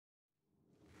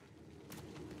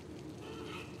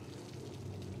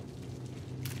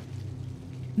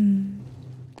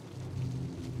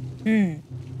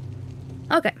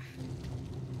Okay.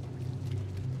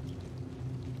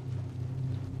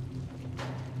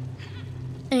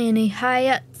 Any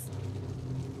hats?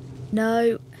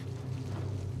 No.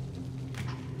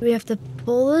 Do we have to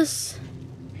pull this?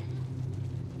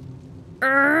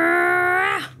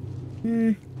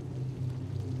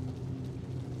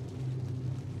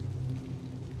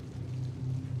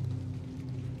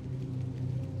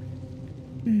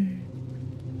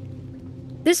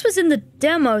 This was in the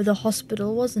demo, the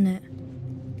hospital, wasn't it?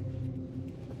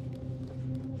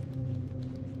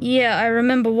 Yeah, I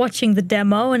remember watching the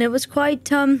demo and it was quite,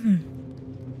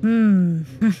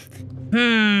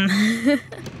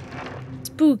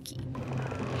 spooky.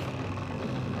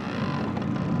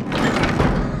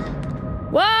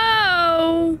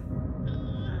 Whoa!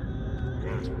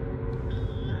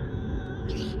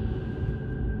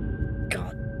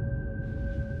 God.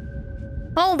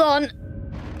 Hold on.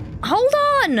 Hold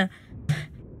on!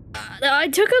 I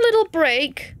took a little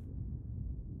break.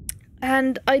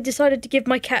 And I decided to give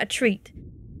my cat a treat.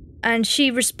 And she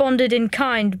responded in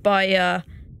kind by,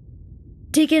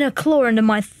 digging a claw into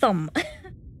my thumb.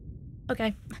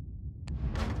 Okay.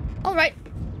 Alright.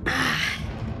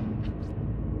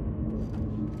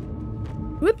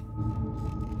 Whoop.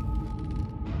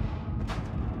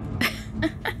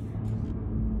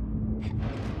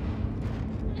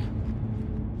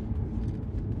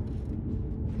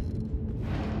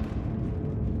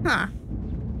 Huh.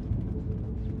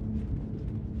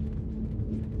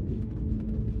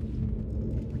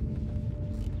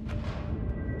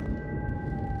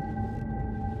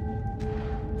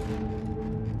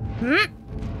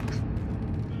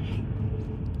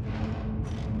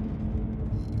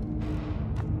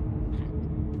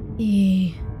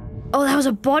 Yeah. Oh, there was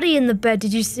a body in the bed,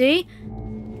 did you see?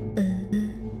 Yeah,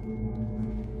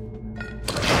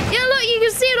 look, you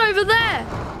can see it over there!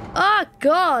 Oh,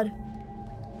 God.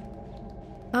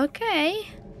 Okay.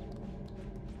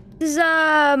 This is,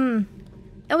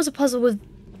 there was a puzzle with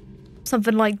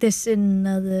something like this in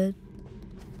the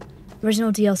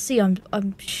original DLC.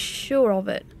 I'm sure of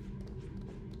it.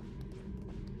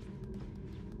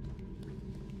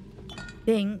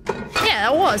 Think.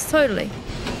 Yeah, that was totally.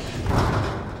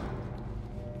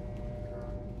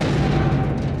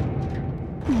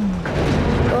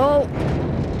 Oh.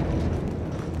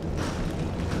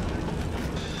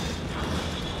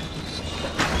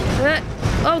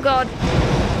 Oh God.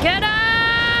 Get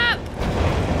up!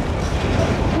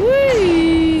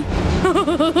 Whee!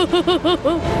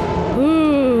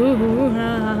 Ooh,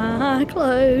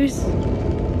 close.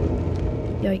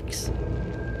 Yikes.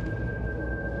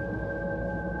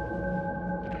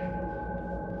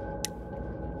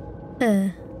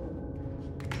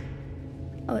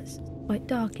 Oh, it's quite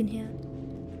dark in here.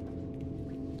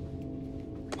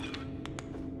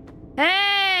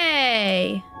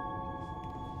 Hey!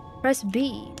 Press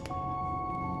B.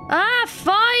 Ah,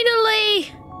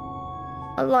 finally!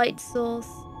 A light source.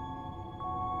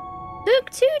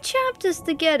 Took 2 chapters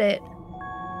to get it.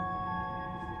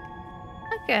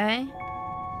 Okay.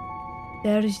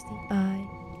 There's the eye.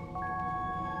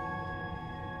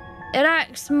 It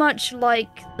acts much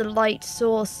like the light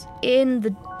source in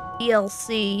the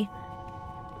DLC.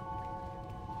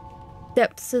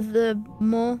 Depths of the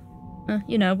Maw.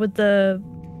 You know, with the...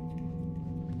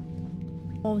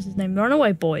 What was his name? The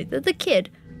runaway boy. The kid.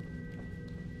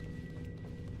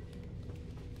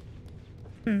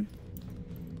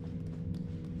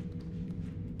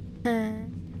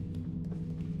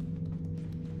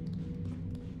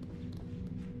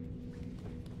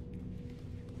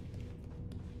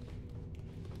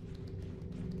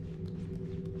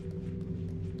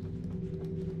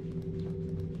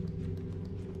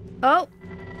 Oh.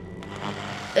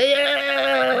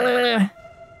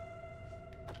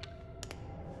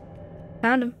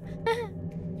 Found him.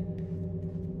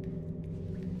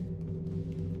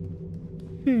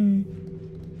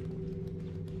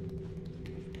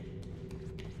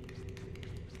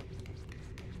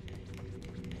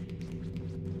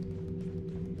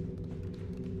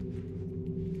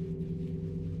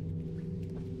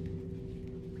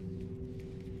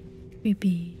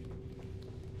 Creepy.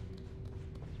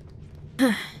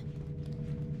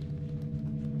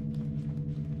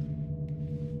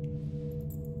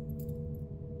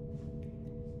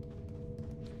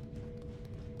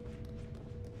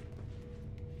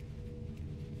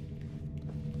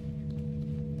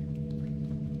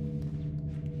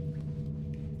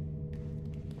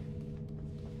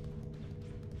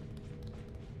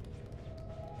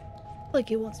 Like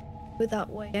he wants to go that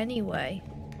way anyway.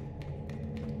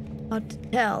 Hard to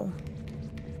tell.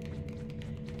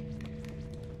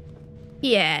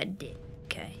 Yeah, it did.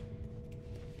 Okay.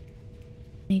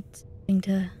 Need something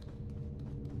to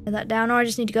get that down, or I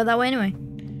just need to go that way anyway.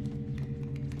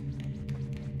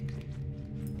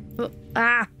 Oh,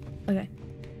 ah! Okay.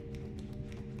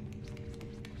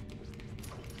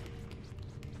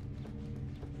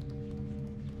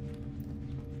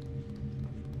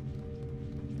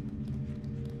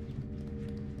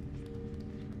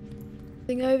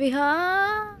 Thing over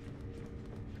here.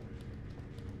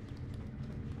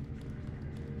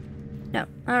 No.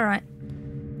 All right.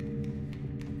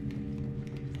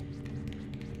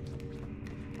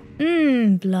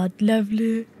 Blood,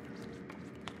 lovely.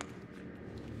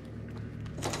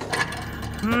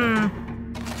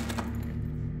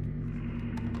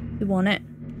 You want it?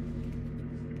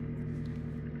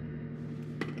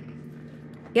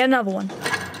 Get another one.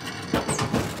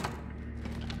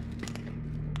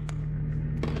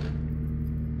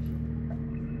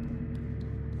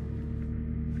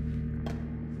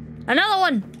 Another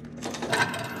one.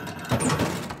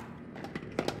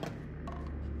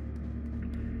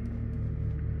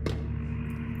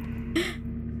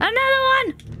 Another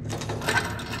one.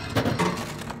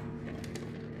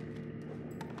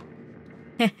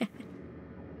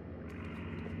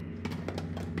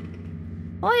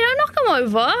 Oh, you don't knock him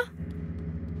over.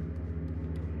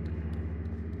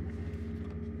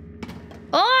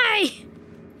 Oi!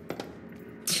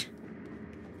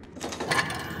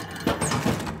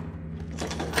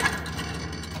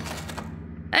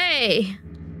 Hey!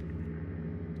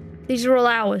 These are all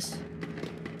ours.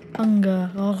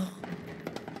 Hunger. Oh.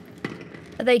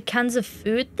 Are they cans of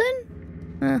food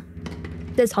then?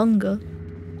 There's hunger.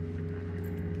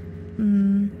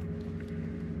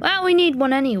 Well, we need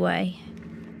one anyway.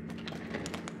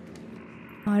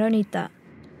 Oh, I don't need that.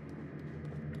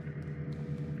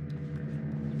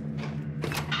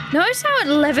 Notice how it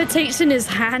levitates in his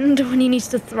hand when he needs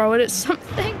to throw it at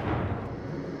something?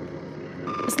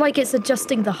 It's like it's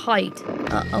adjusting the height.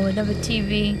 Uh-oh, another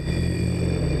TV.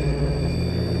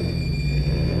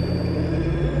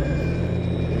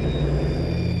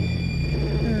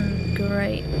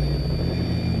 Great.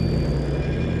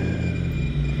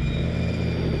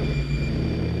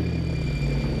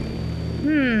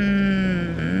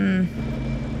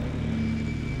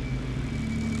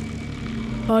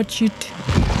 Watch it.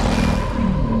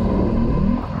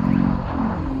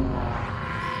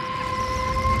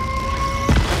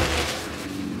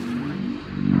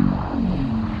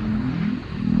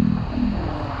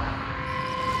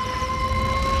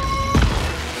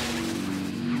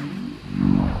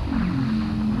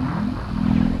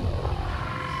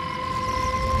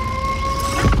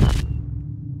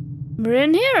 We're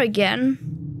in here again.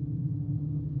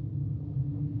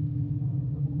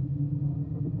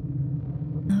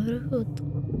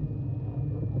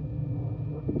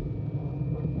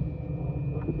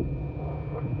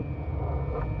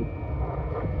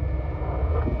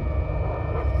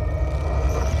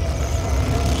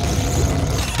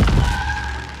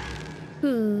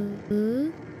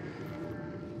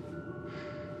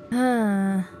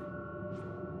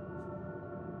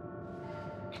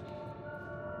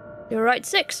 You're right,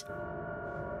 6.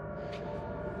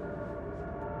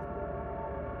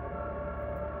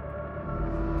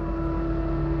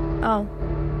 Oh.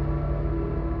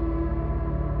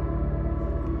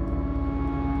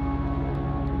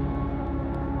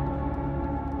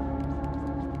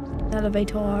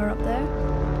 Elevator up there.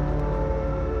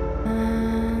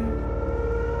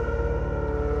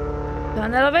 Got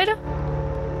an elevator?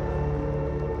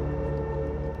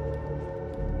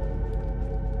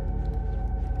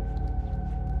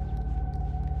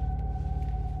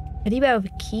 Teddy bear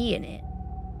with a key in it.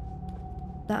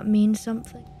 That means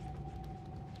something.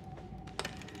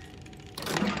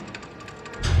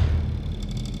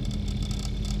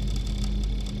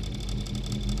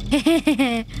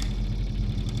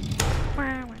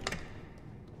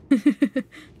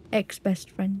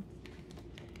 Ex-best friend.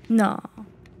 No.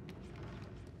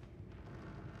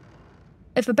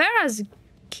 If a bear has a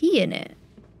key in it.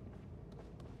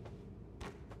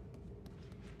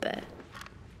 Bear.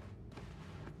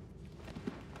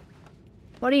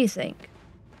 What do you think?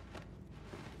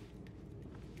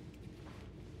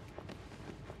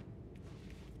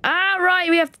 Ah, right,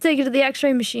 we have to take it to the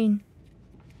X-ray machine.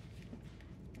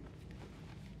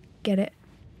 Get it.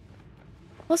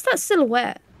 What's that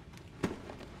silhouette?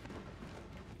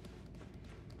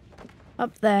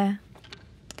 Up there.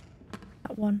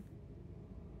 That one.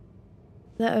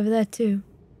 That over there too.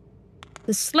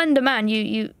 The slender man,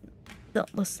 not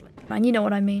the slender man, you know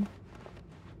what I mean.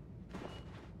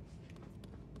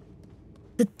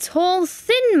 The tall,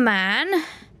 thin man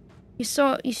you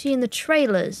see in the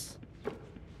trailers.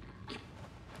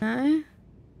 No.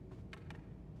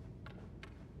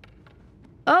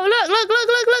 Oh, look,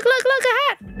 a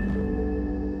hat!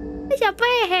 It's a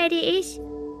bear head, it is.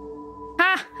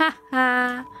 Ha, ha,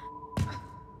 ha.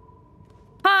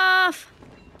 Half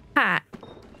hat.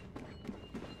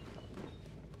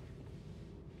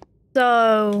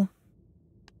 So...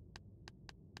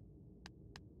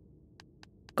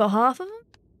 got half of them?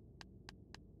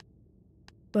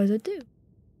 Suppose I do.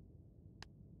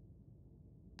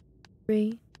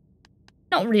 3.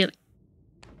 Not really.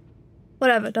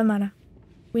 Whatever, don't matter.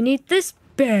 We need this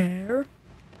bear.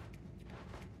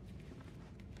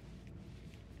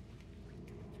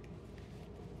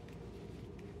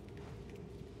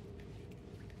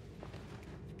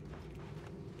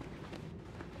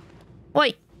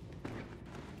 Wait.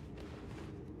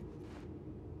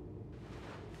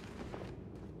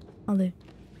 I'll do.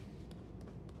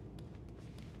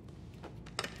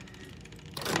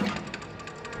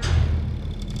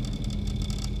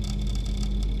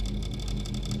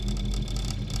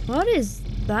 What is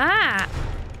that?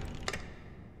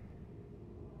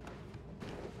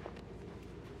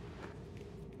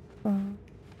 Oh,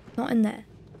 not in there.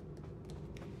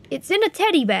 It's in a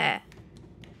teddy bear.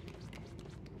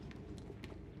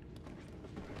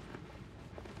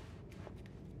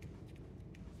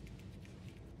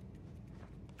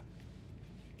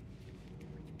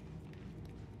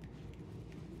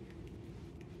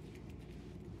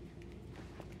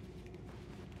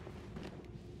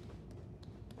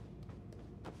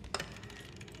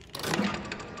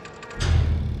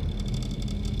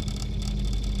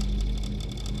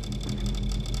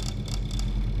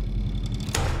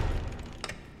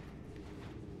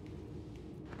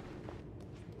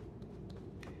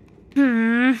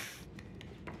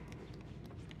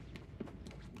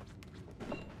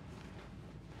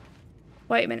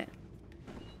 Wait a minute.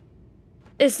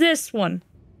 It's this one.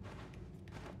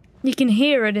 You can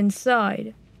hear it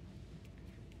inside.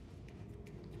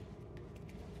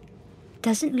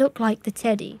 Doesn't look like the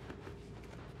teddy.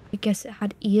 I guess it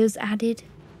had ears added.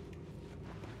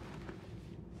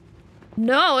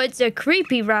 No, it's a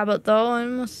creepy rabbit though, I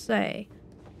must say.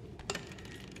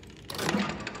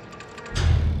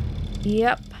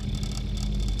 Yep.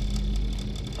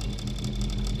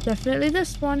 Definitely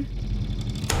this one.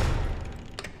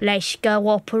 Let's go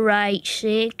operate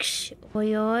 6.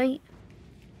 Oi, oi.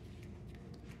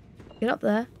 Get up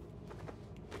there.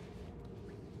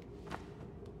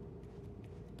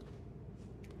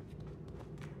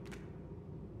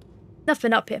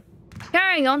 Nothing up here.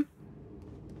 Carrying on.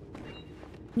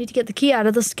 Need to get the key out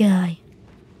of the sky.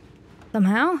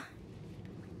 Somehow.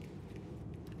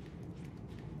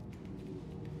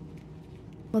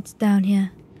 What's down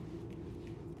here?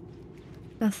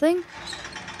 Nothing?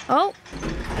 Oh!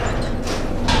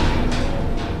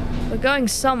 We're going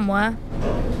somewhere.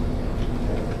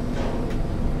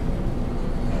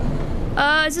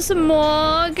 Is this a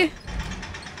morgue?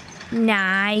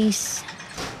 Nice.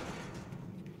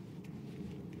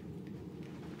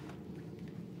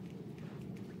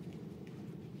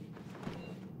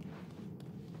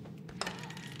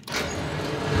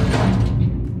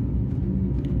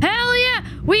 Hell yeah!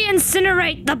 We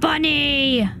incinerate the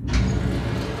bunny!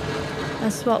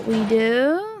 That's what we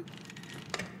do.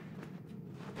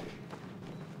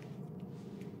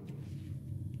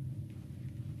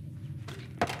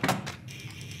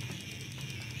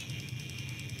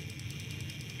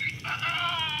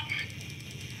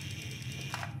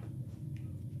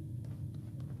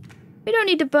 We don't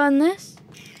need to burn this.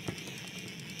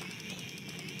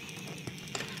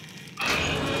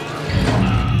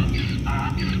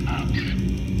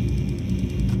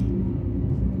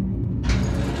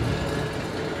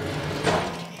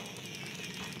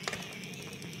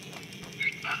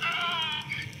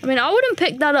 I mean, I wouldn't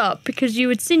pick that up because you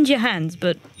would singe your hands,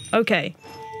 but okay.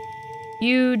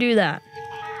 You do that.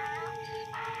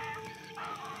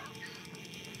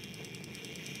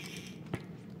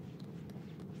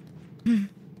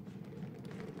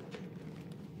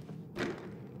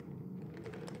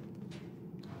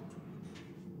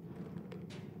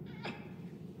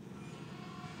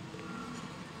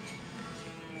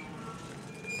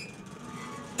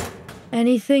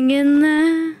 Anything in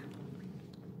there?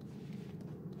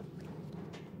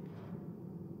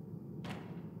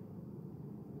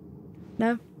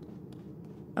 No?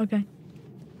 Okay.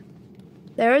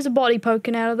 There is a body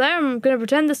poking out of there. I'm gonna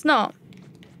pretend it's not.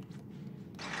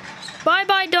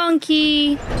 Bye-bye,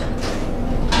 donkey!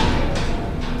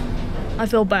 I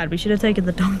feel bad. We should have taken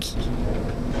the donkey.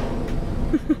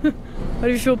 Why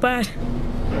do you feel bad?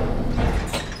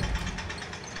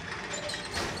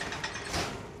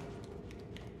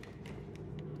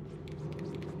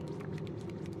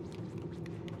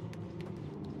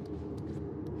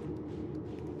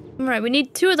 Right, we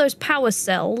need 2 of those power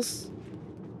cells.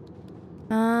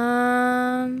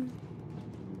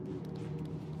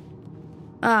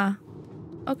 Ah.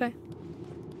 Okay.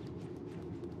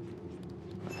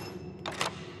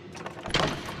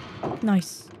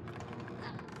 Nice.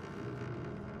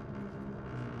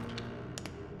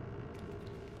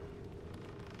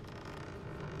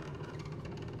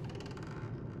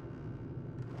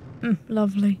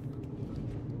 Lovely.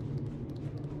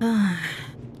 Ah.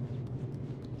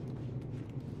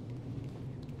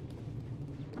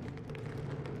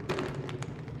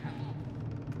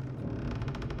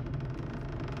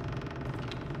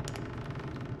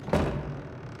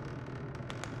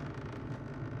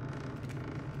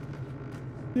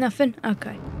 Nothing?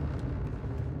 Okay.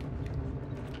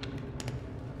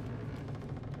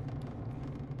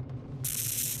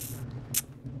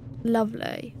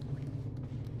 Lovely.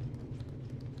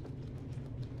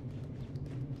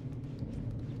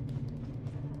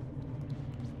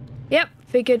 Yep,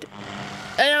 figured.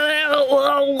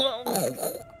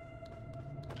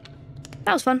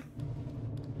 That was fun.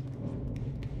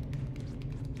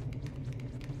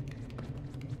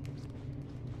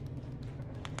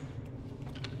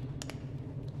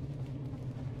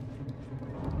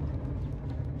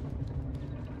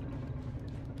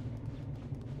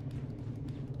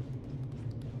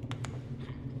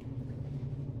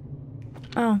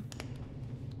 Oh.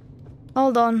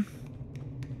 Hold on.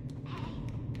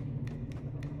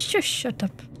 Just shut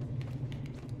up.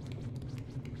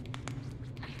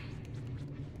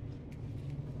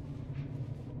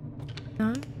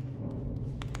 No?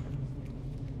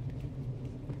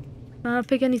 Can I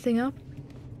pick anything up?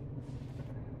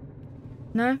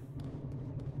 No?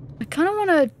 I kind of want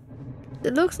to...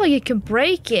 It looks like you can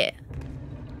break it.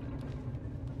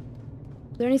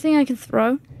 Is there anything I can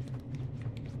throw?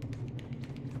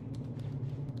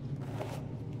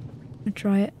 I'll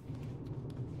try it.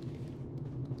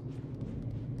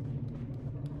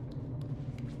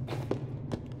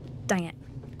 Dang it.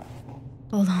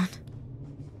 Hold on.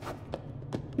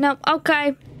 No,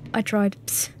 okay. I tried.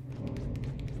 Psst.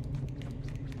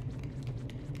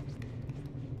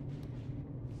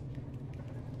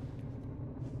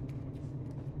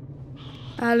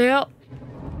 Alley up.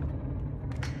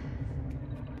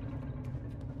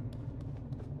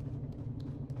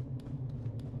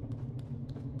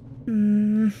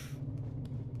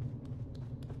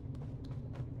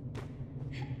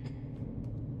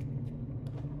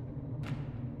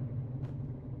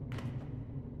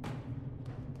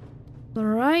 All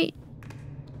right.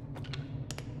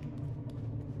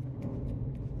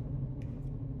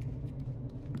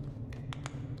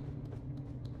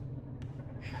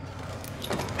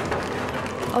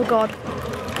 Oh God.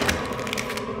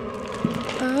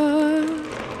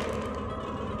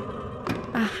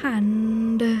 A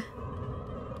hand.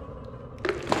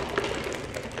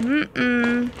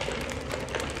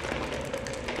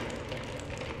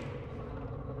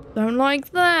 Don't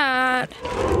like that.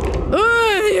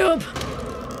 Yup.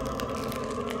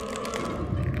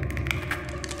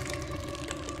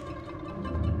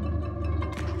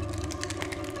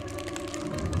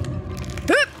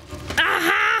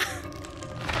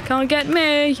 Can't get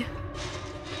me.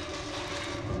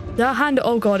 That hand.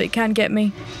 Oh God, it can get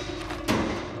me.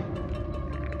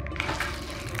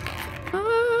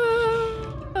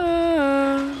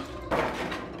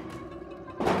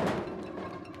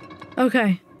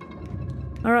 Okay.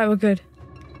 All right, we're good.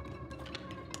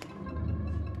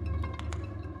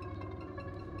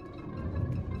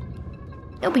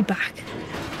 He'll be back.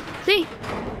 See?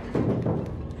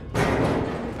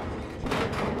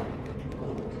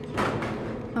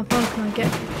 How far can I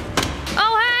get?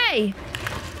 Oh, hey!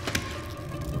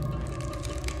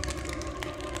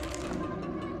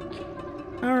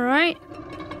 All right.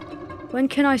 When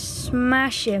can I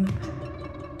smash him?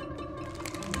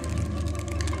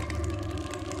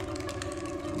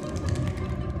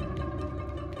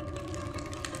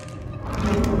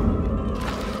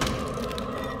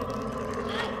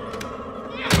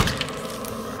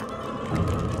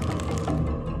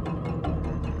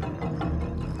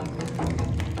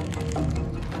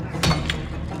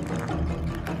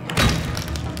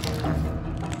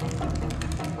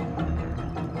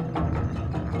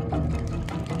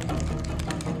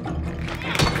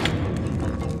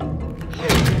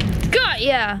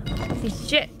 Yeah, piece of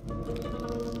shit.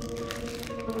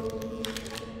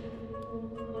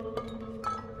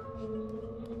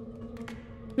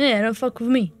 Yeah, don't fuck with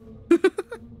me.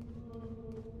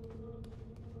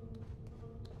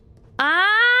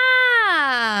 Ah!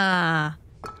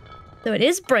 So it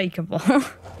is breakable.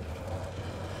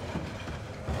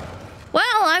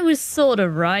 Well, I was sort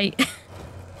of right.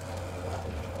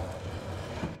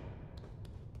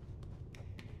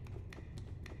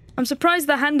 I'm surprised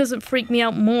the hand doesn't freak me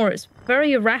out more. It's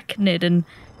very arachnid and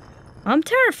I'm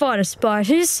terrified of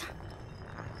spiders.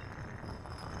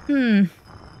 1,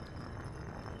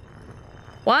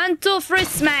 2, 3,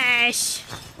 smash!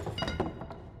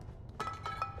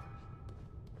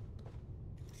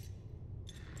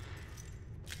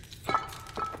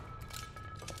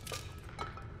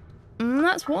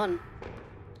 That's one.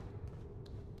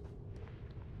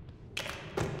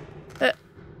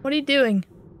 What are you doing?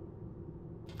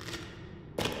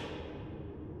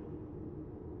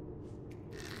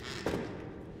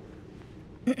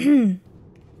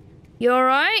 You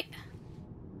alright?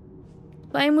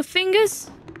 Playing with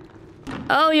fingers?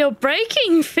 Oh, you're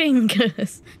breaking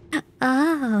fingers.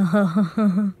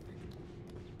 Ah.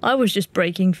 I was just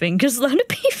breaking fingers, though, to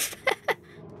be fair.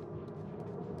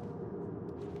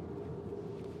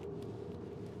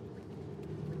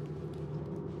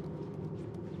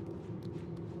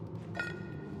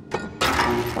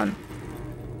 One.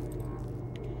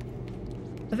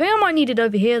 I think I might need it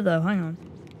over here, though. Hang on.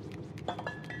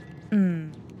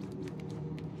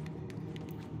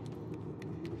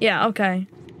 Yeah, okay.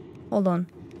 Hold on.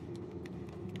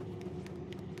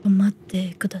 待っ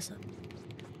てくださ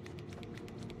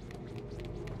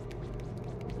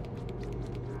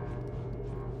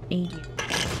い.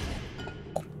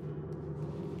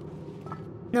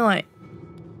 No, wait.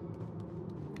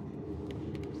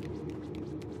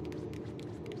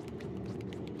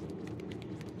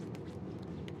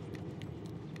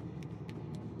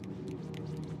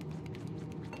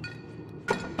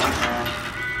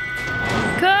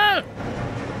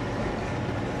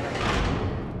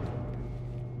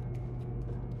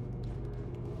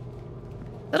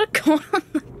 Is that a corn on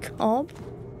the cob?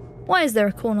 Why is there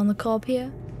a corn on the cob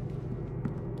here?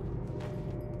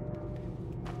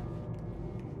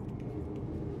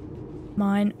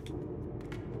 Mine.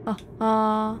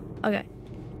 Okay.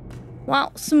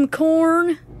 Well, some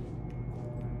corn.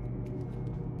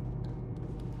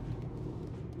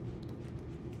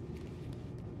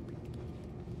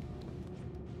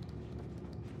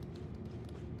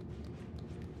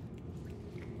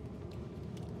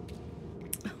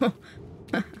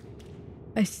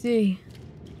 I see.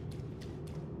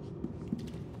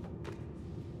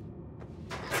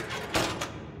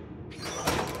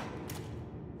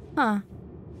 Huh.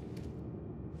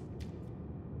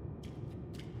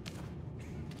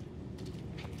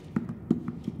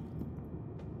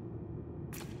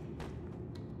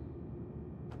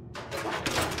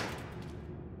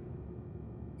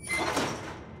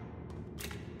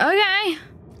 Okay.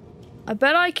 I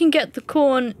bet I can get the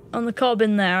corn on the cob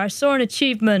in there. I saw an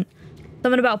achievement.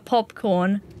 Something about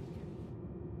popcorn.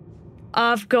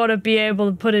 I've got to be able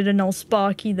to put it in all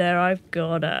Sparky there. I've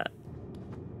gotta.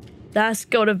 That's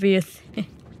gotta be a thing.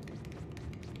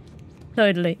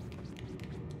 Totally.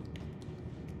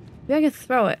 Maybe I can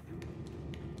throw it.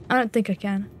 I don't think I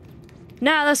can.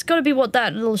 Nah, that's gotta be what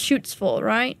that little chute's for,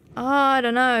 right? Oh, I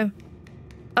don't know.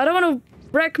 I don't want to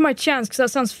wreck my chance because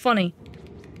that sounds funny.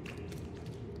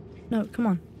 No, come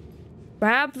on.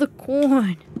 Grab the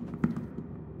corn.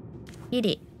 Eat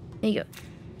it. There you go.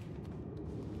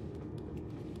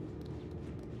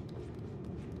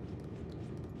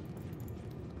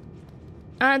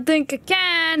 I don't think I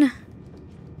can.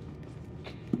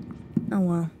 Oh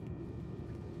well.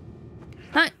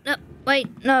 No,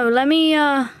 wait, no, let me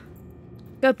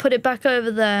go put it back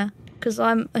over there. Because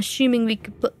I'm assuming we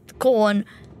could put the corn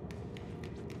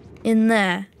in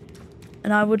there.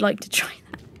 And I would like to try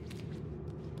that.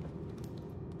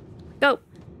 Go.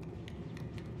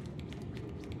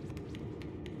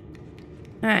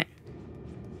 Alright.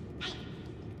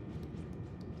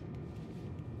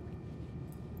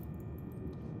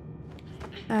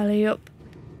 Alley up.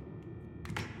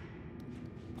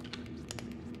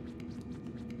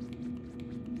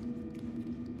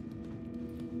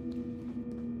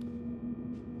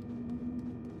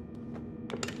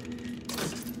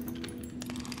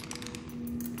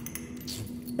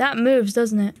 That moves,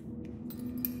 doesn't it?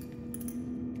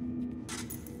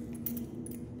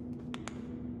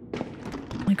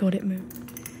 Oh my god, it moved.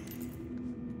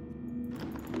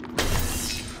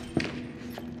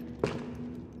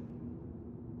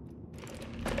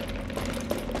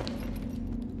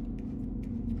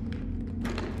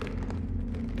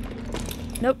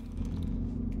 Nope.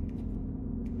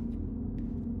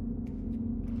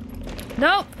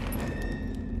 Nope.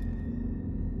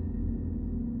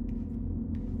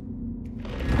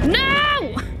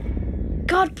 No!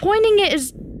 God, pointing it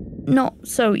is not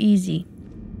so easy.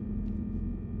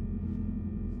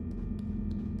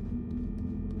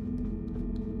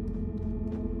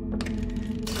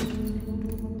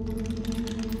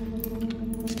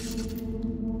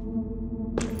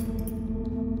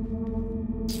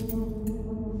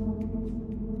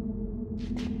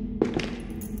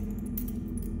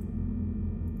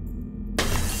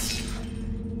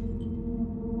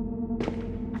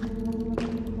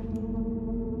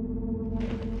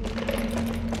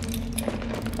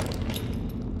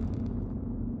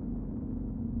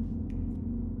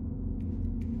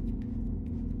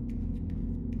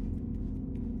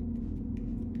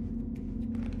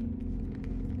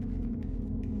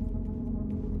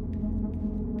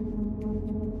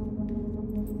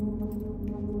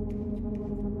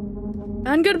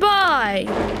 And goodbye!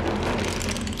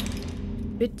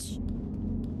 Bitch.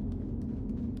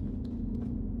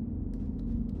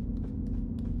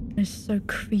 It's so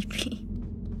creepy.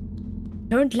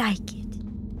 Don't like it.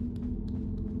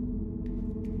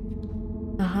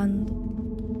 The hand.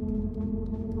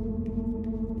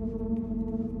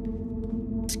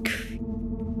 It's creepy.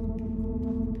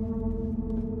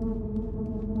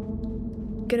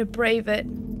 I'm gonna brave it.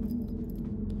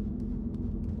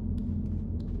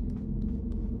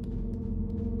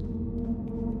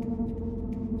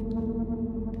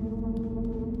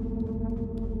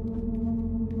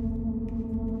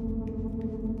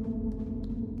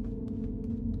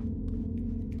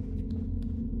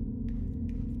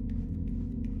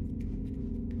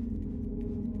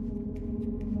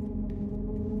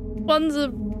 Ones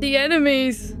of the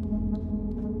enemies.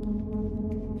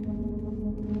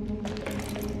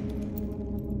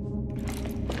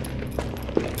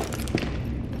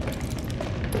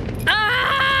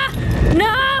 Ah!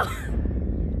 No!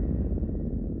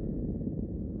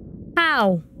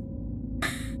 How?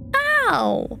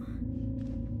 How?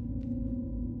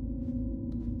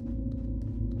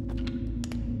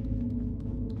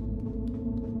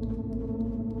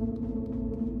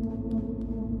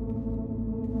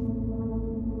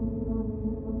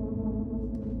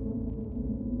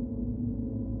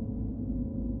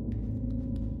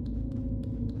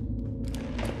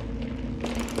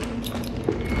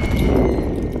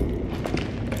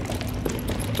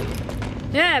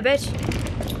 Yeah, bitch.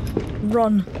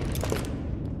 Run.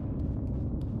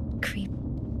 Creep.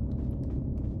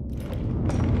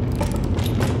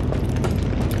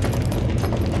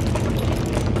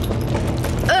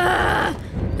 Ah,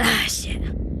 shit.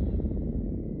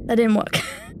 That didn't work.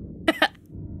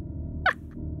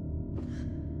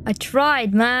 I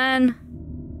tried, man.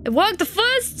 It worked the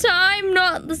first time,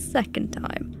 not the second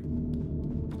time.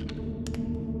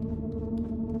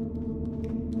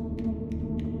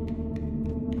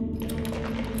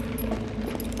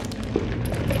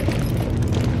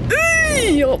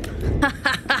 Yup.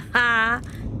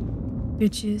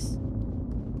 Bitches.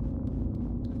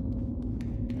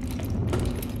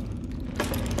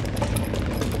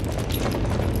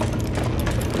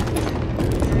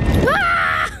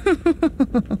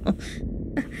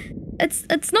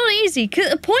 It's not easy.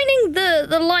 Pointing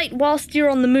the light whilst you're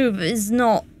on the move is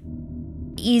not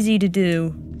easy to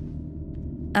do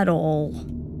at all.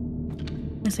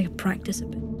 Unless I can practice a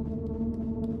bit.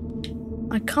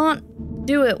 I can't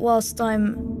do it whilst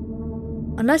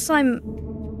unless I'm...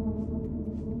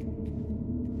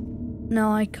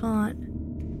 No, I can't.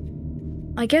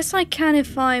 I guess I can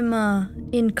if I'm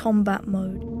in combat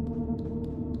mode.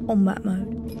 Combat mode.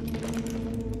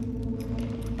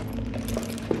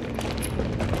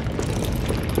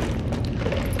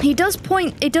 It does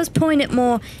point it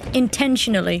more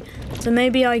intentionally. So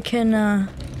maybe I can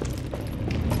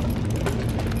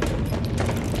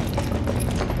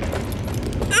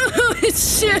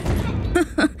Shit.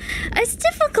 It's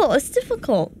difficult. It's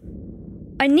difficult.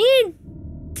 I need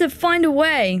to find a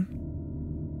way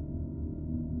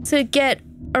to get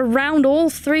around all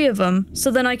three of them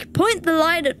so then I can point the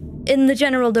light in the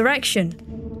general direction.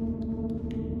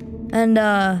 And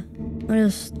I'll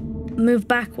just move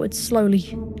backwards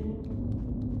slowly.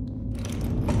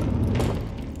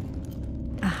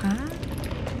 Aha.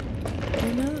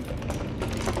 Oh no.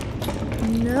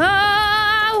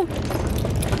 No!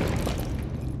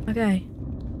 Okay.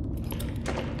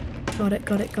 Got it,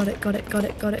 got it, got it, got it, got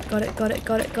it, got it, got it, got it,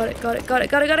 got it, got it, got it, got it,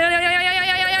 got it, got it,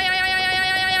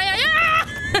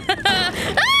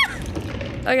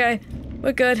 okay,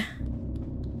 we're good.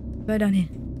 Go down here.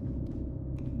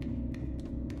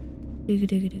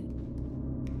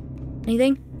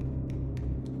 Anything?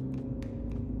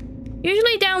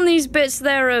 Usually down these bits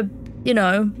there are, you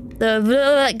know,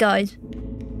 the guys.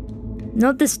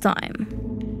 Not this time.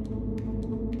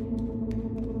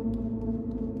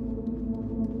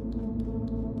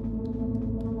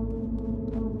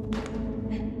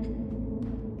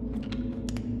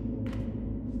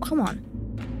 Come on.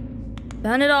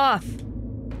 Turn it off.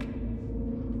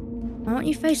 Why don't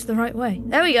you face the right way?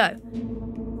 There we go.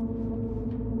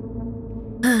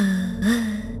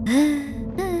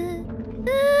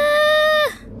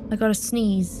 I gotta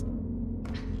sneeze.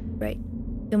 Great.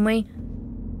 Can we?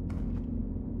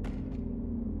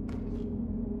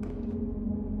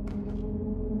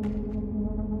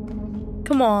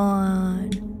 Come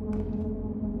on.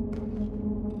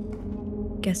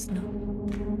 Guess not.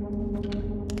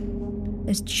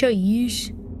 There's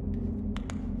cheese.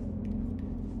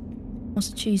 What's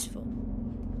the cheese for?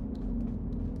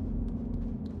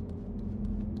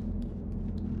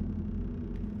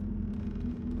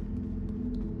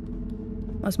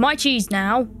 That's my cheese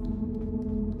now.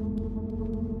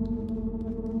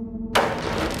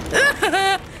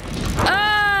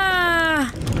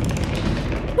 Ah!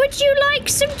 Would you like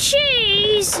some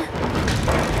cheese?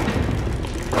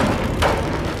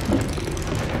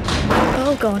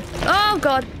 Oh god. Oh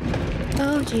god.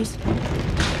 Oh jeez.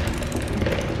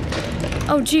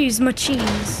 Oh jeez, my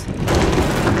cheese.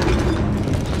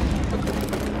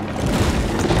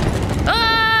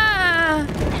 Ah!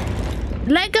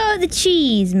 Let go of the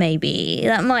cheese, maybe.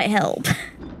 That might help.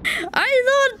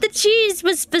 I thought the cheese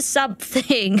was for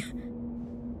something.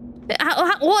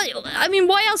 What? I mean,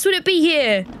 why else would it be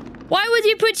here? Why would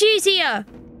you put cheese here?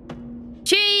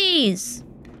 Cheese!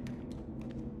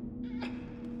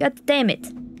 God damn it.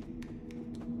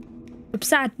 I'm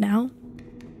sad now.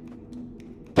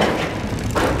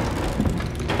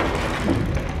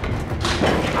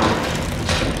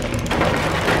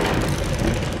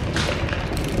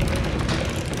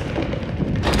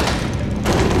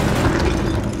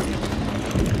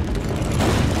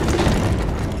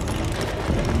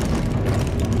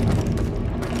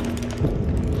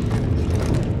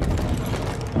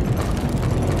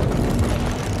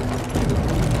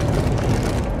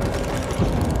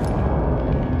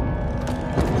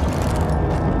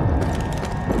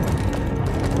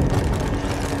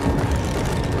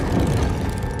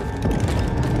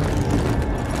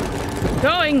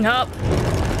 Going up.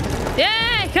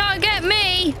 Yeah, can't get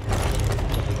me.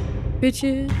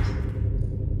 Bitches.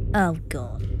 Oh,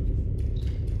 God.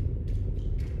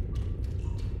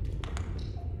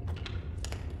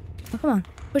 Oh, come on.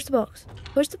 Push the box.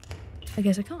 Push the... I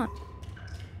guess I can't.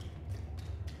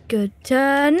 Good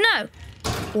to know.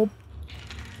 Oh.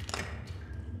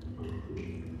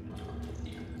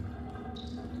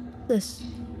 This.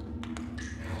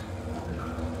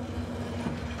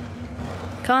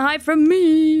 Can't hide from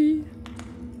me.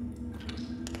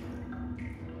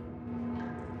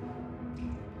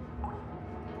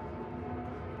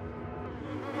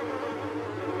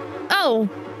 Oh,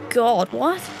 God,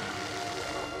 what?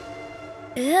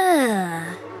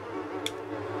 Ugh.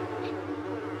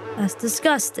 That's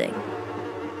disgusting.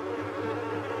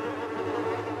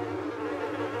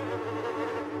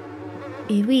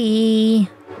 Wee.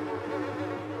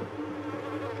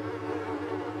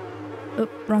 Oh,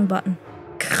 wrong button.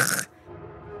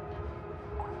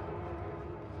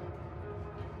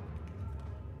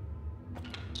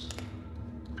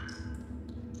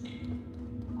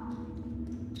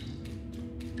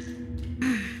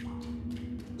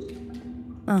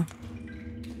 Oh.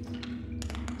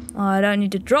 I don't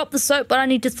need to drop the soap, but I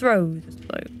need to throw the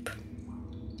soap.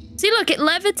 See, look, it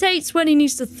levitates when he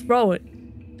needs to throw it.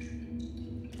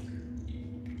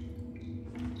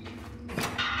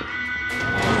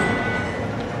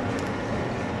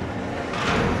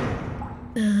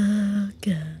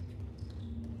 God.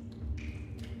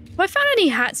 Have I found any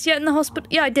hats yet in the hospital?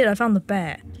 Yeah, I did. I found the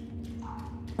bear.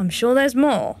 I'm sure there's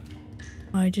more.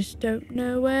 I just don't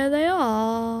know where they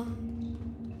are.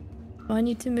 I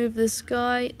need to move this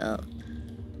guy up.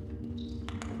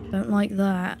 Don't like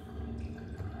that.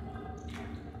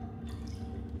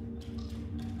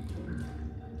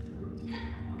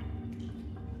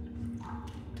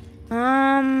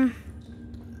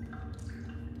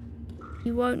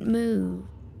 You won't move.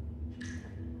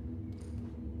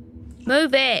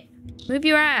 Move it! Move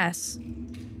your ass.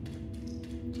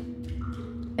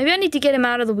 Maybe I need to get him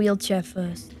out of the wheelchair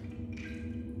first.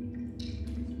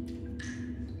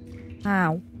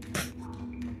 Ow.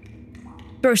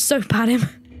 Throw soap at him.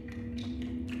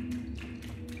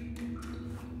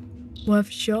 Worth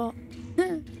a shot.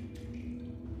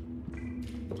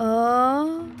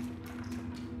 Ah.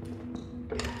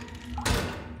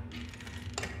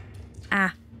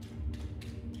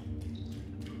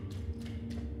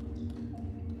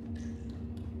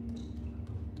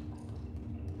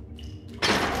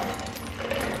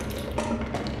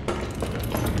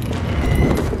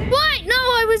 What? No,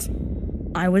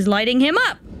 I was lighting him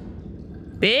up.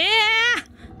 Yeah.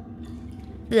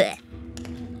 Blech.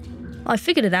 I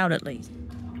figured it out at least.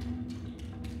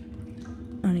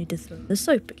 I need to throw the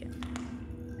soap again.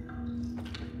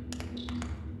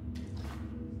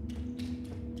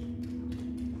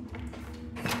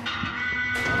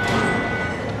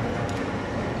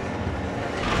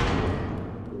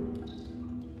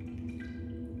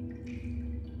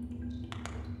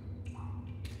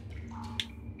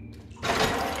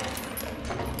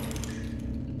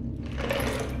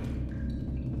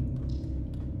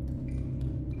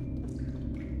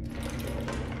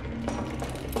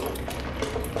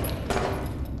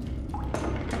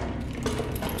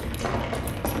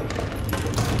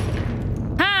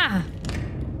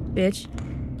 Bitch.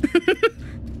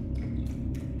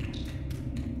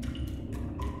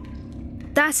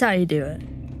 That's how you do it.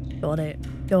 Got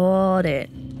it. Got it.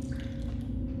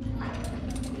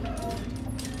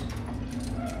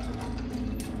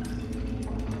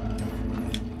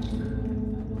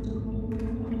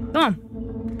 Come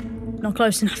on. Not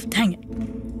close enough. Dang it.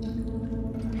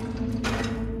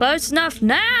 Close enough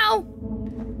now.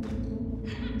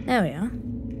 There we are.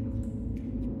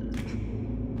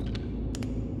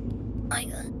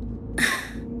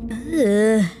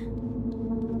 Ugh.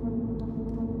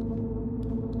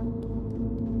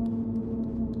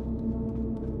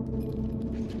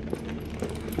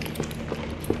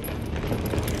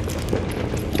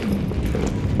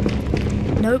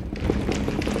 Nope.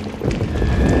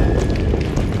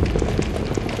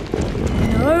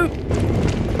 Nope.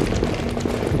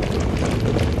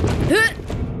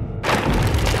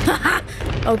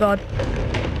 Oh god.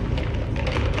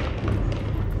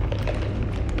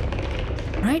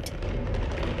 Right?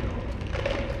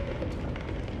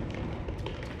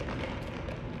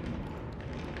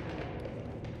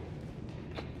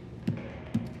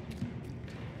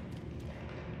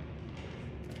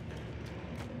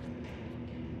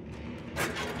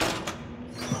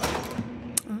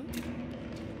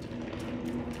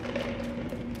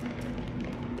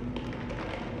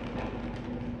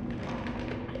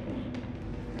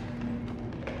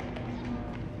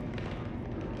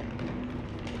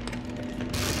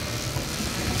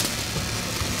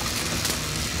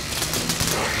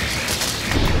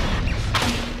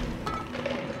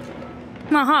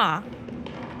 Aha.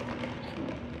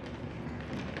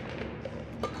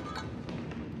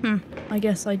 I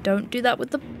guess I don't do that with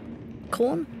the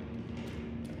corn.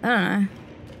 I don't know.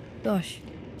 Gosh.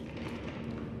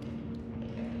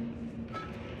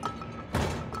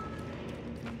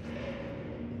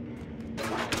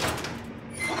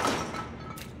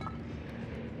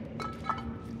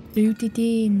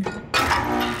 Doo-dee-deen.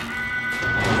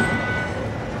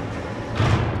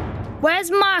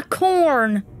 Where's my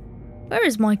corn? Where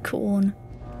is my corn?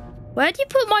 Where'd you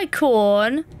put my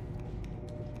corn?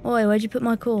 Oi, where'd you put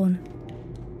my corn?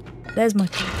 There's my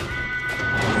corn.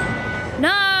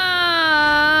 No!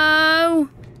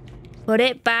 Put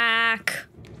it back.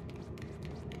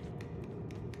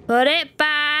 Put it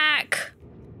back.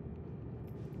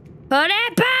 Put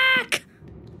it back!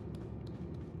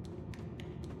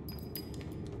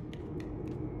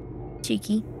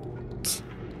 Cheeky.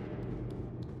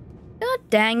 God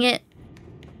dang it.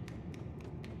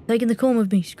 Taking the corn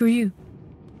with me. Screw you.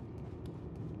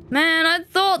 Man, I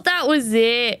thought that was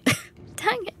it.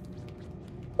 Dang it.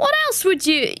 What else would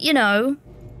you know?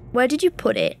 Where did you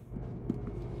put it,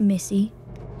 Missy?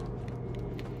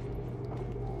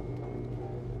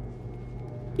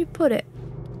 Where did you put it?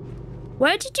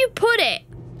 Where did you put it?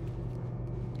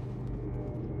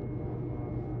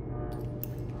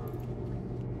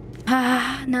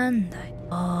 Ah, Nandai.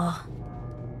 Oh.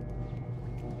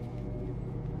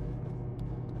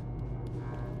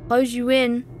 Close you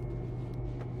in.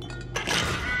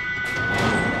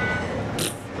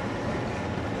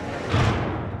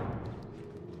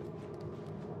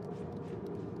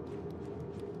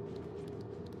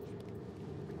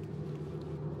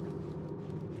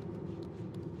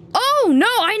 Oh no,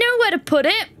 I know where to put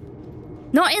it.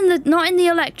 Not in the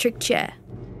electric chair.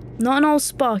 Not an old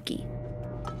Sparky.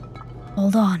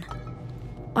 Hold on.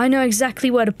 I know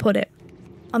exactly where to put it.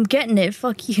 I'm getting it.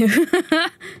 Fuck you.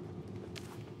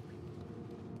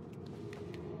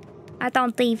 I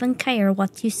don't even care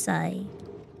what you say.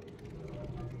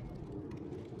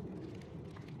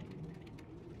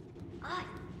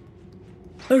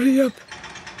 Hurry up.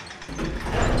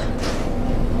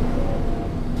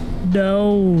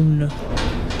 Down.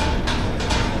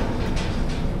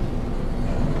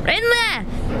 In there!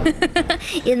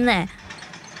 In there.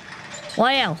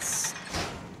 What else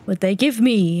would they give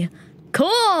me?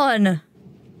 Corn!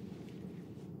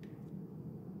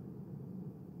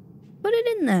 Put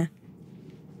it in there.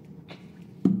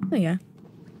 There you go.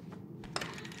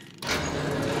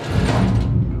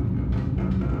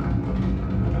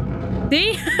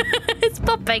 See? It's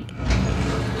popping.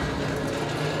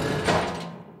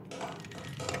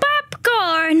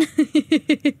 Popcorn!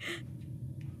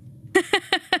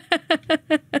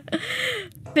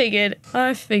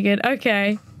 I figured.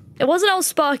 Okay. It wasn't all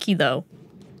Sparky, though.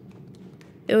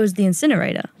 It was the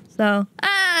incinerator. So,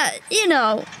 you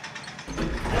know.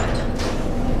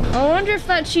 I wonder if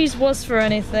that cheese was for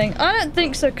anything. I don't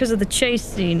think so because of the chase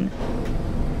scene.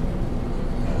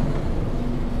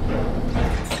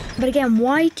 But again,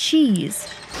 why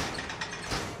cheese?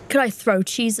 Could I throw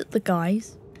cheese at the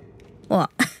guys?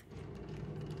 What?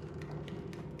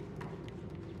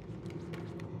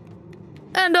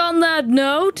 And on that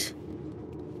note,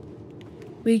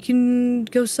 we can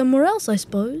go somewhere else, I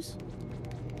suppose.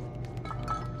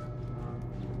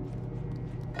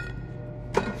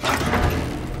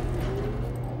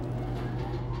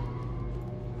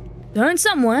 Going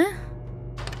somewhere.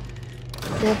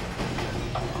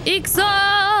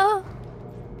 Ixa!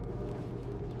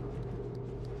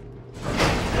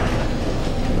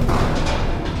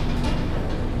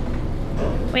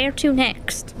 Where to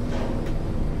next?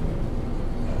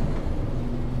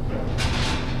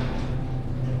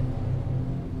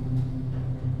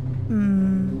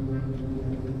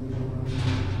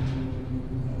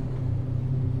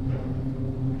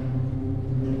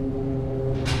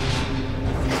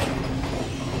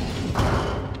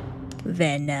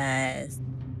 Venice.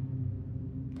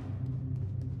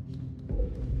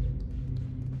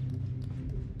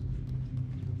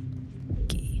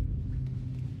 Okay.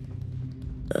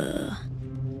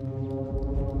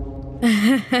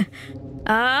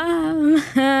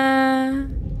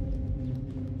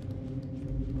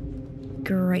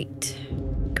 Great.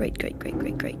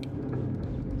 Great.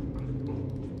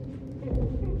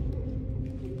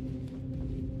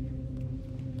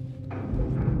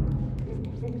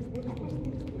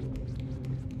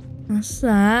 What's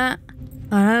that?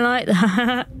 I don't like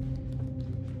that.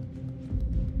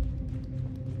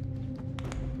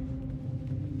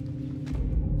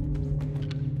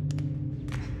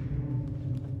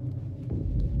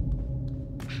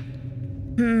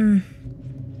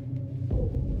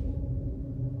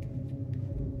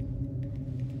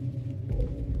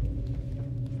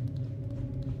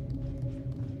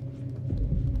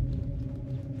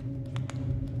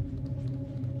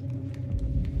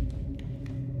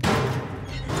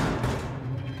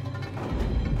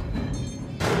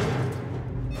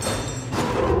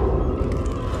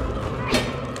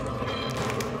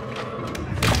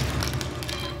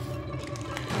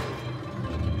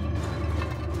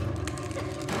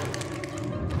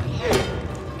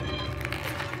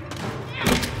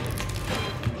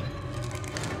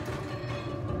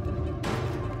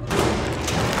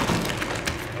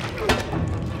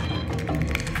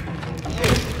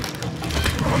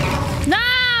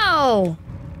 No!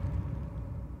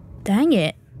 Dang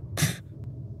it.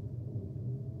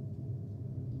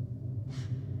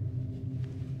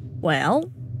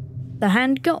 Well, the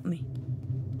hand got me.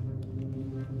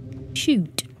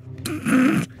 Shoot.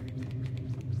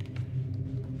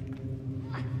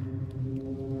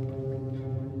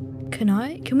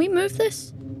 Can we move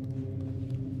this?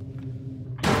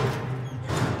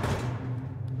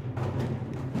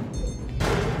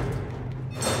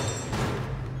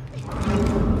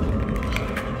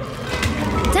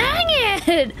 Dang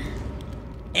it!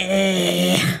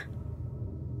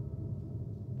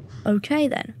 Okay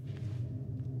then.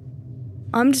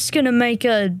 I'm just gonna make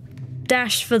a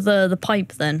dash for the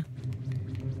pipe then.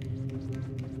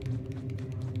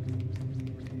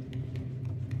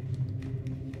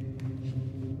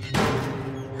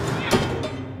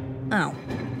 Oh.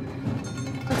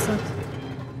 That sucks.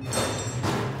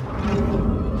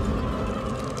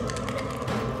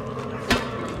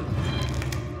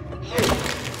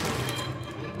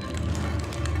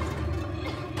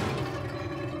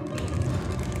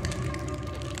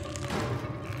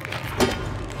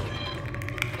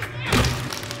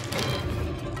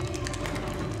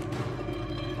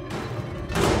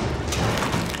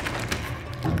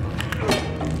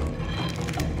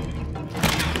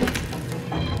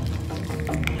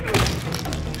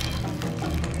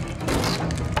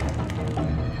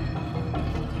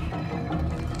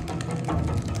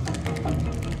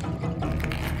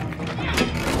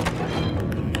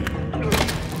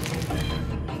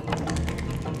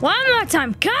 One more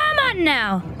time, come on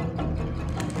now!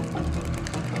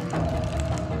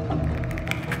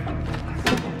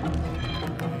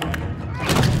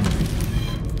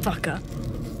 Fucker.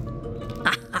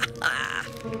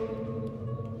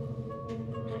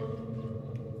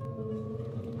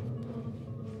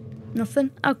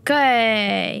 Nothing?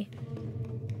 Okay.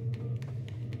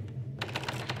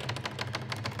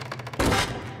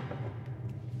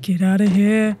 Get out of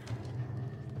here.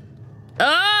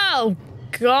 Oh!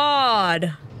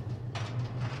 God.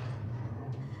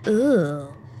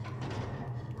 Ugh.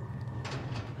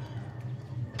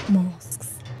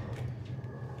 Mosques.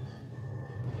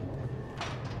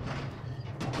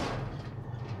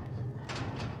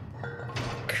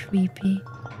 Creepy.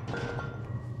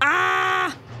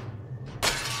 Ah!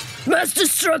 Mass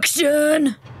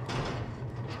destruction!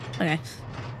 Okay.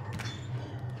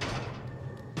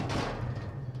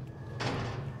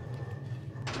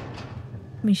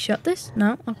 Let me shut this?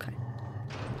 No? Okay.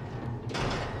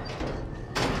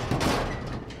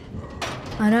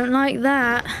 I don't like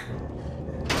that.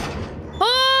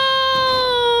 Oh!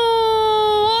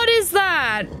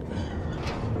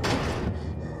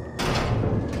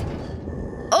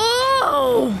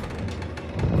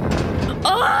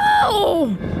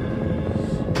 Oh!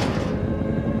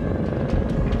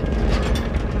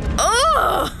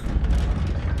 Oh!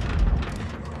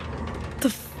 The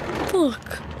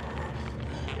fuck?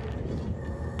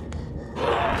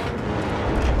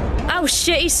 Oh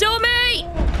shit, he saw me!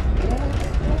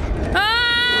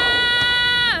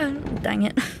 Ah! Dang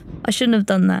it. I shouldn't have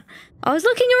done that. I was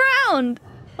looking around!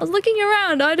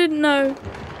 I didn't know.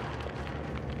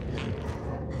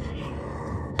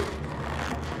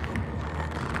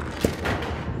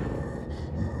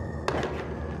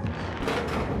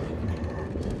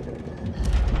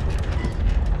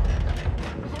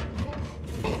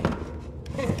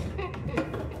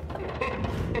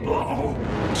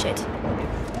 Shit.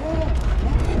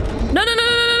 No.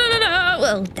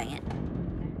 Well, dang it.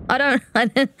 I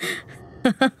don't.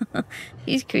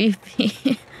 He's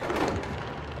creepy.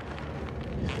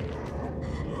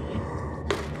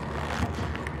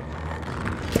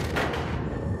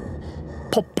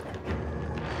 Pop.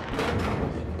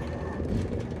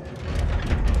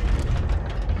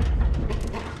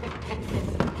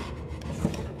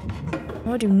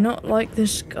 I do not like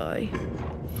this guy.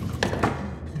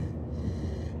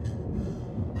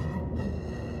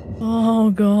 Oh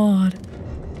god.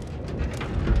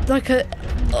 Like a...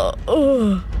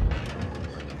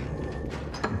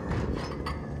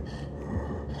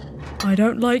 I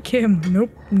don't like him.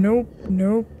 Nope.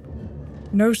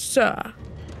 No, sir.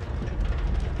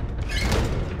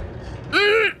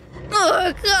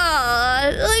 Oh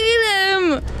god. Look at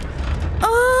him.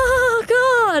 Oh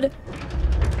god.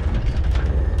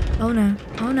 Oh no.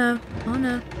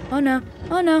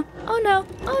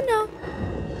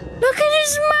 Look at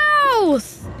his mouth!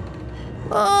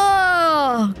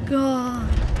 Oh, God.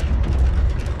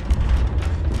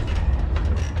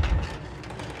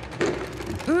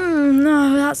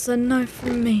 No, that's a no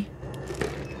from me.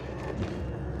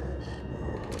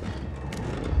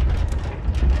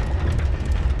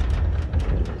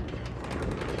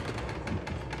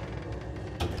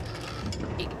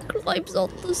 He climbs on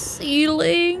the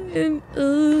ceiling and...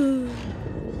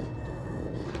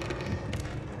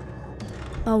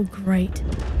 Oh, great.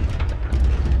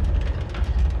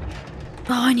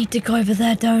 Oh, I need to go over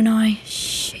there, don't I?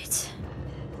 Shit.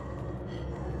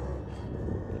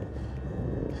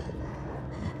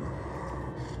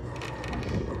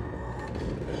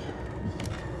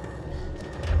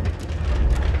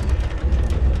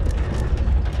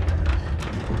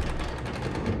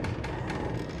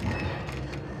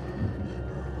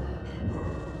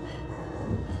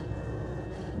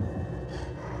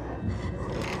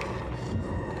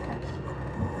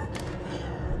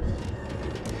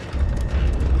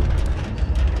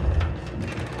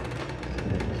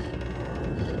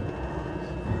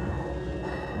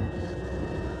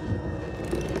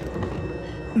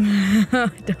 I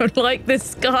don't like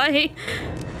this guy.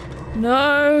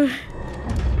 No.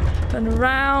 Turn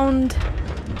around.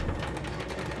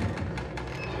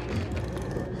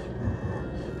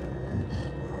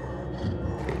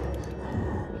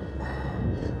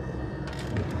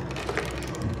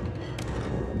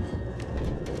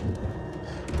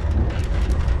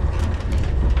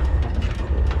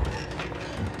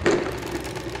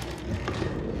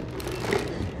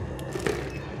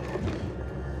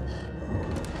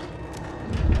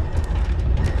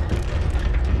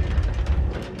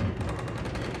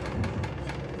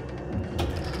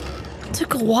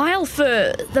 Took a while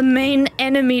for the main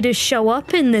enemy to show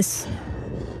up in this.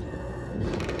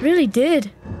 It really did.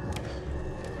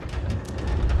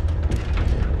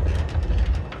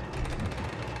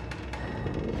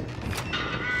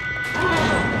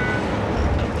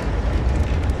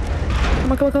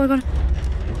 Come on.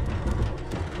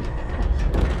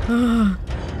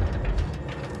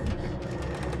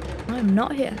 I'm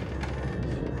not here.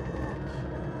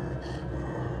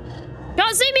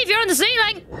 Can't see me if you're on the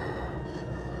ceiling!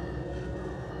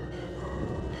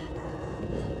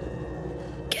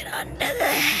 Get under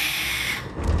there.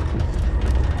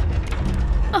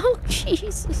 Oh,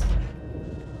 Jesus.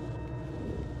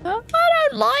 I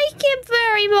don't like him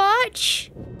very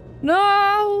much.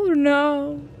 No.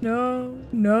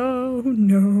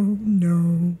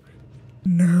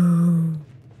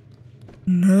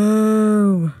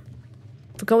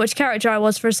 Forgot which character I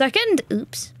was for a second.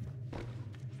 Oops.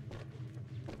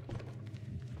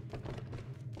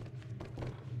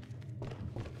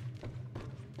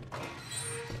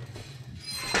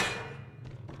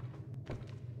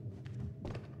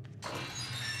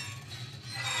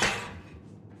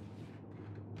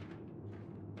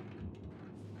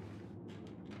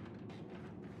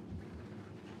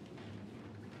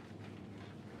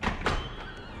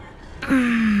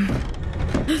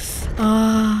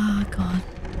 Oh, God.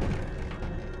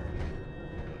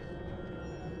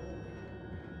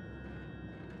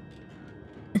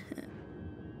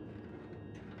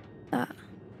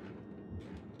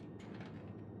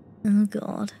 Oh,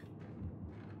 God.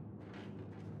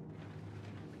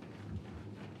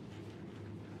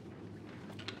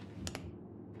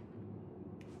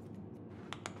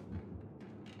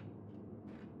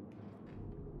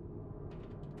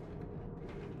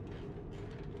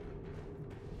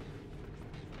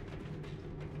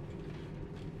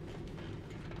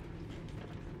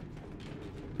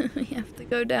 We have to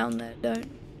go down there, don't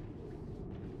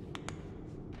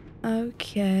we?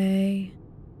 Okay.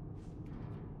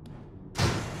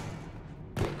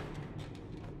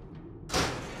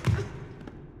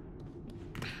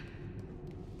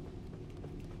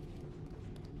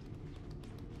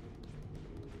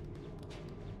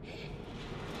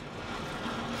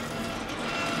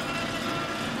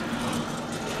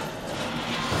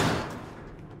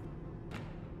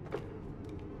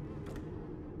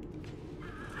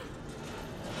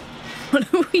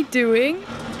 What are we doing?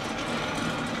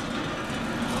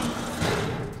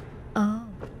 Oh.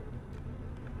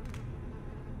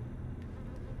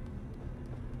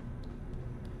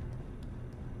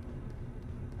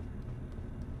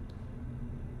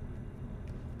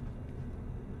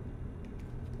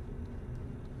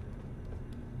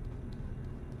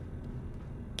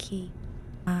 Key.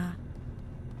 On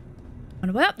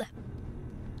the way up there.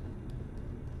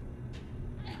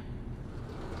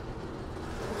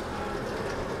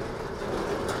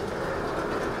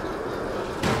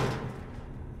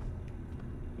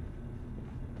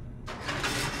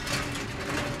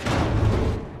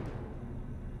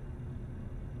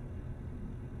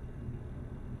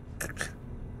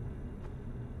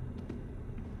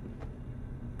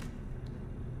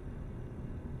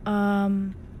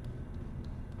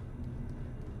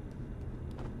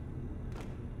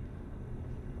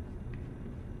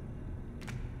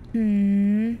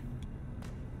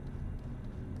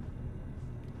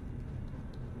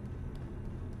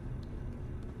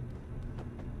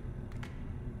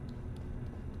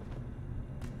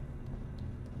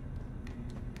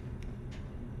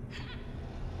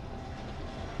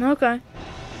 Okay.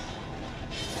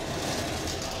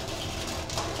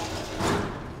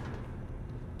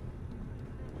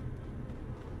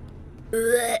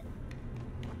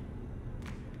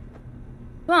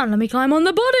 Come on, let me climb on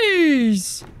the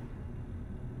bodies!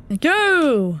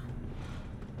 Go!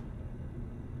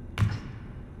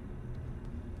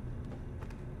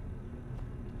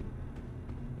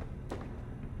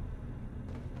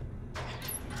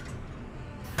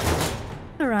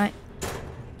 Alright.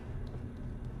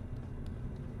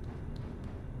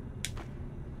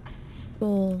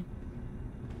 Cool.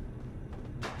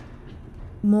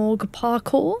 Morgue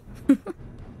parkour?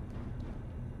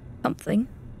 Something.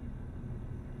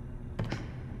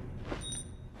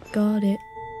 Got it.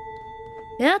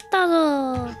 Yatta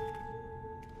zo!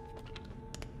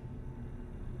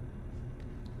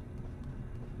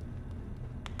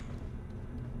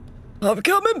 I'm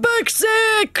coming back,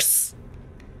 6!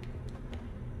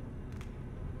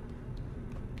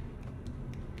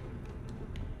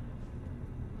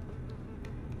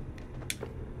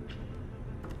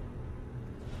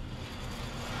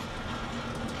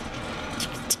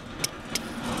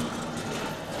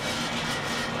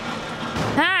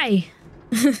 Hey!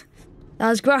 That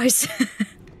was gross.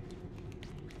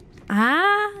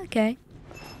 Okay.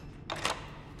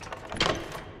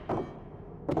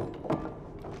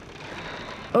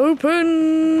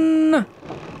 Open!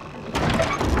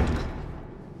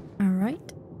 Alright.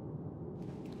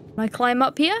 Can I climb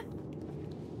up here?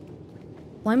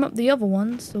 Climb up the other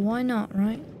one, so why not,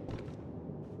 right?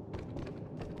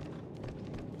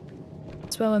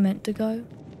 That's where we're meant to go.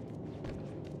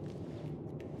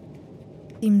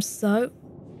 Seems so.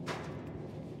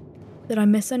 Did I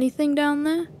miss anything down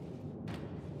there?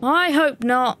 I hope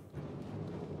not.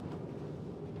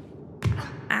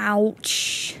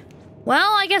 Ouch.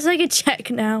 Well, I guess I could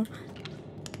check now.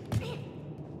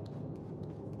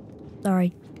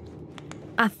 Sorry.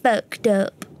 I fucked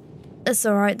up. It's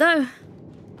alright though.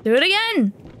 Do it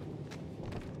again.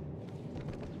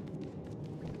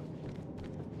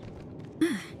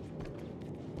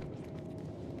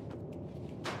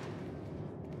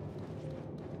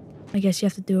 I guess you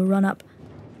have to do a run up.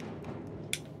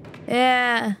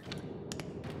 Yeah.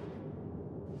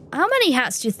 How many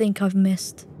hats do you think I've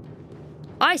missed?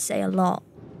 I say a lot.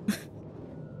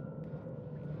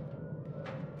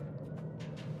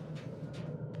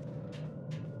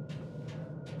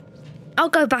 I'll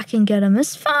go back and get them.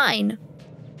 It's fine.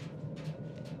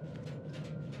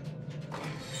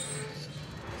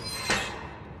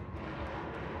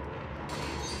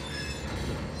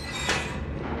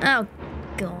 Oh,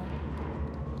 God.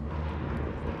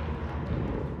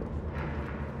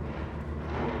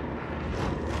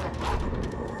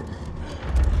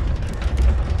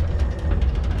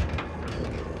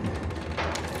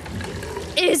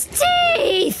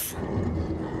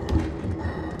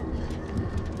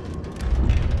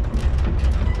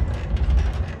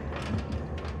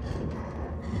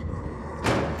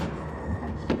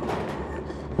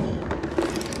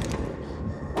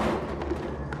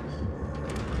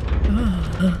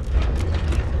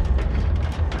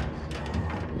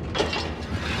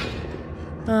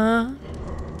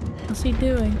 What's he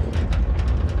doing?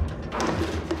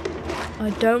 I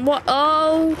don't want...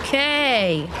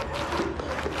 Okay.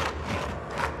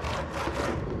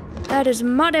 That is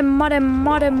muddy.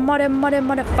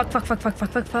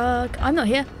 Fuck. I'm not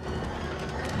here.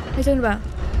 What are you talking about?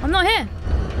 I'm not here.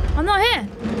 I'm not here.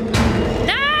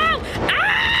 No!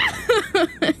 Ah!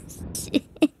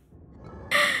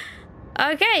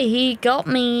 Okay, he got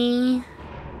me.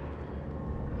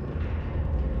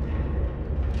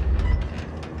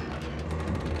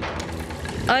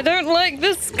 I don't like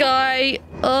this guy.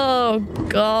 Oh,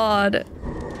 God.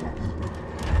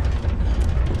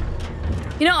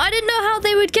 You know, I didn't know how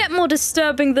they would get more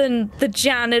disturbing than the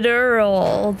janitor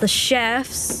or the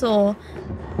chefs or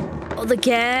the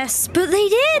guests, but they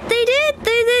did. They did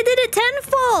it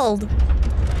tenfold.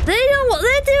 They know what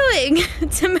they're doing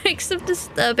to make some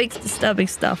disturbing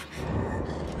stuff.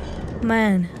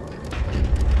 Man.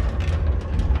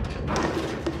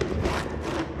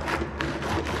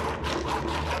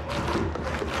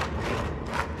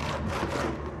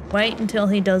 Wait until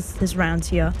he does his rounds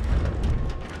here.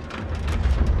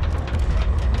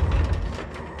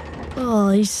 Oh,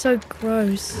 he's so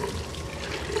gross.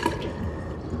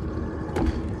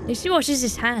 At least he washes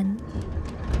his hand.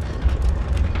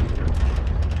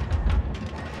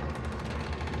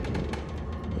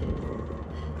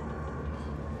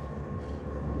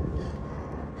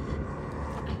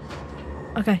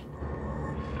 Okay.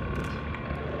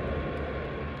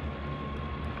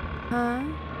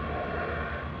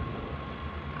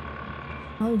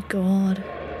 Oh, God.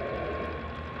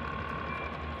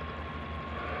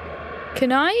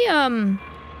 Can I,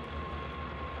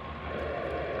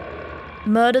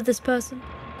 murder this person?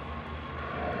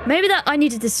 Maybe that I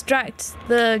need to distract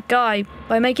the guy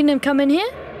by making him come in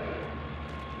here?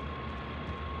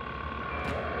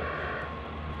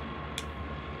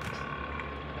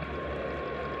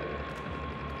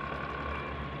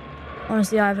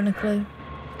 Honestly, I haven't a clue.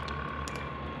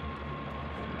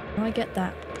 I get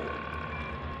that.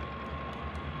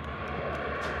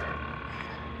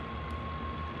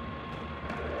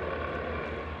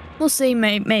 We'll see,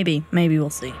 maybe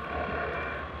we'll see.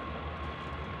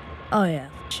 Oh yeah,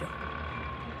 for sure.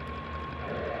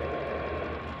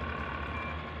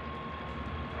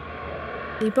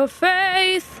 Leap of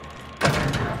faith!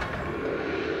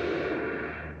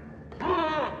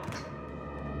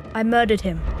 I murdered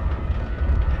him.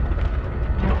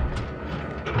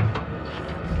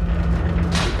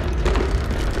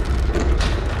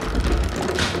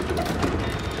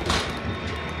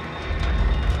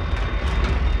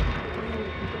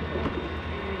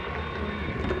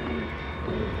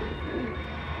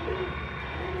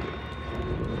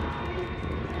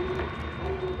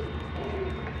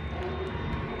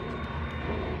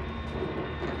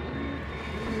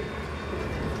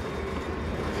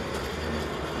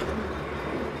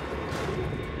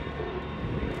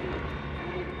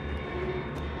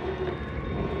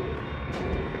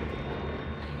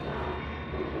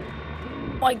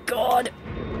 My God.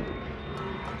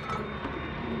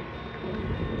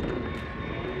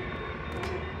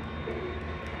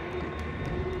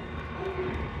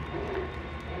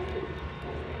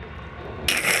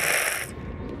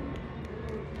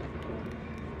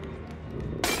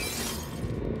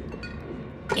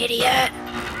 Idiot.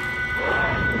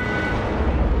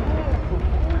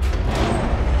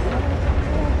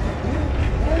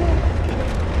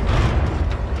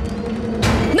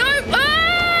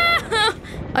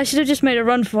 I should have just made a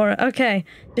run for it. Okay.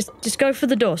 Just go for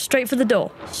the door. Straight for the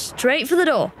door. Straight for the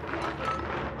door.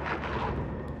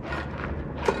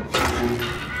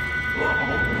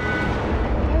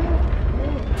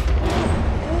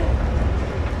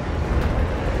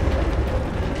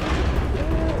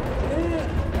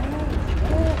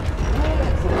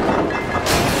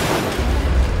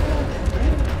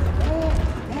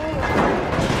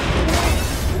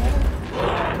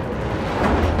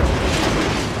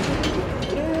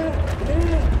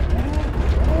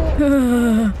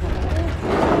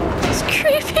 It's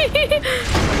creepy.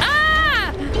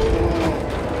 Ah!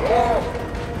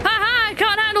 Haha! I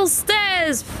can't handle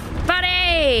stairs,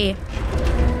 buddy.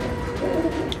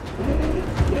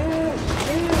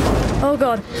 Oh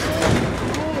God.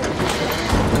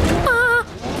 Ah!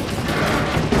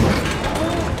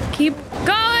 Keep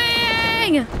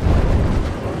going.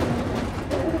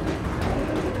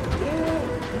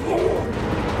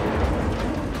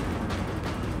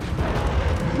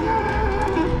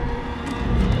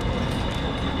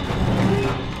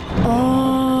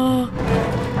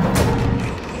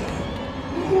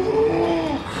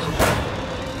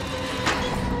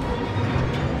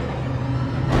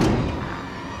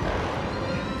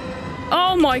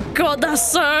 Oh my God,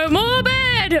 that's so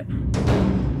morbid!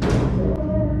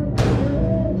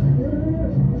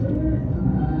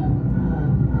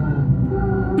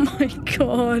 my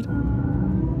god.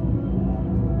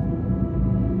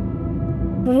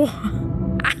 What?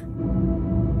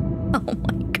 Oh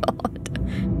my god.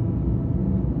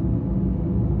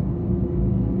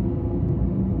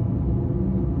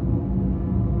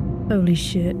 Holy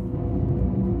shit.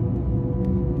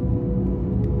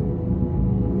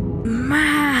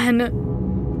 Man.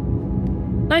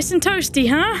 Nice and toasty,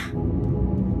 huh?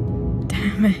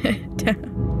 Damn it.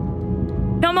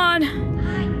 Come on.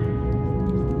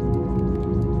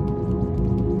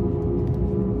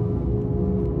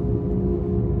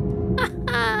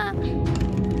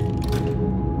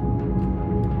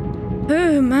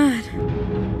 Oh, man.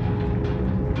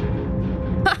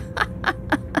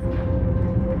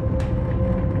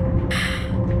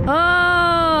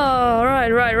 Oh,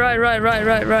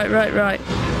 right.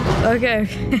 Okay.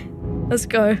 Let's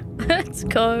go. Let's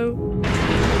go.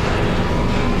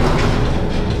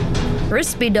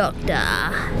 Crispy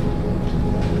Doctor.